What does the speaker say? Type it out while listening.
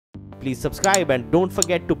Please subscribe and don't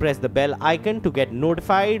forget to press the bell icon to get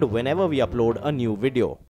notified whenever we upload a new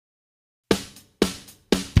video.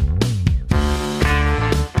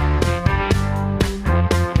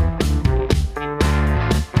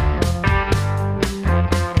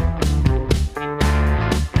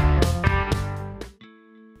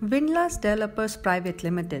 Windlass Developers Private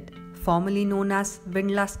Limited, formerly known as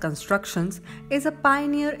Windlass Constructions, is a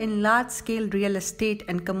pioneer in large-scale real estate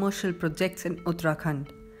and commercial projects in Uttarakhand.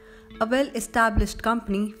 A well-established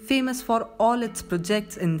company famous for all its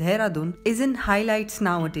projects in Dehradun is in highlights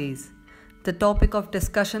nowadays. The topic of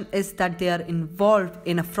discussion is that they are involved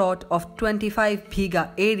in a fraud of 25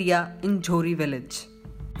 bigha area in Jhori village.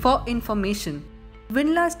 For information,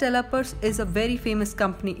 Windlass Developers is a very famous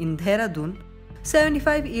company in Dehradun.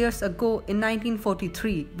 75 years ago, in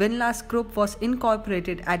 1943, Windlass Group was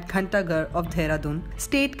incorporated at Ghantaghar of Dehradun,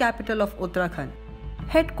 state capital of Uttarakhand.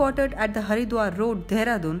 Headquartered at the Haridwar Road,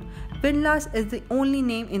 Dehradun, Windlass is the only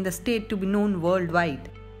name in the state to be known worldwide.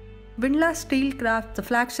 Windlass Steelcraft, the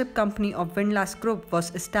flagship company of Windlass Group,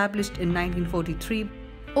 was established in 1943.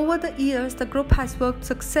 Over the years, the group has worked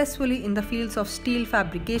successfully in the fields of steel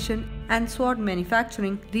fabrication and sword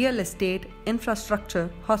manufacturing, real estate, infrastructure,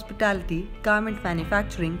 hospitality, garment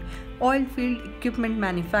manufacturing, oil field equipment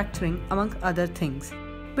manufacturing, among other things.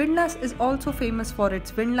 Windlass is also famous for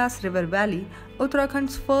its Windlass River Valley,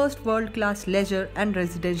 Uttarakhand's first world-class leisure and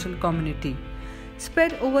residential community.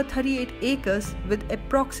 Spread over 38 acres with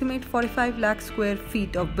approximate 45 lakh square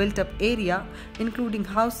feet of built-up area, including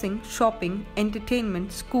housing, shopping,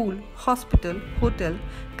 entertainment, school, hospital, hotel,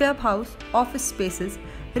 clubhouse, office spaces,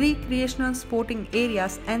 recreational sporting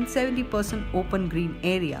areas and 70% open green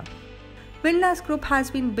area. Windlass Group has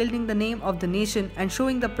been building the name of the nation and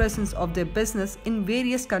showing the presence of their business in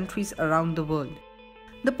various countries around the world.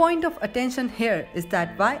 The point of attention here is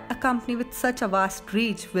that why a company with such a vast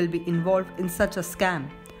reach will be involved in such a scam.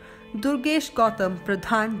 Durgesh Gautam,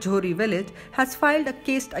 Pradhan, Jhori village, has filed a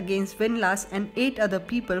case against Windlass and 8 other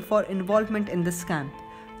people for involvement in this scam.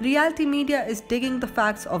 Realty Media is digging the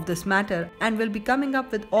facts of this matter and will be coming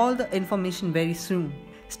up with all the information very soon.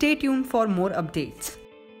 Stay tuned for more updates.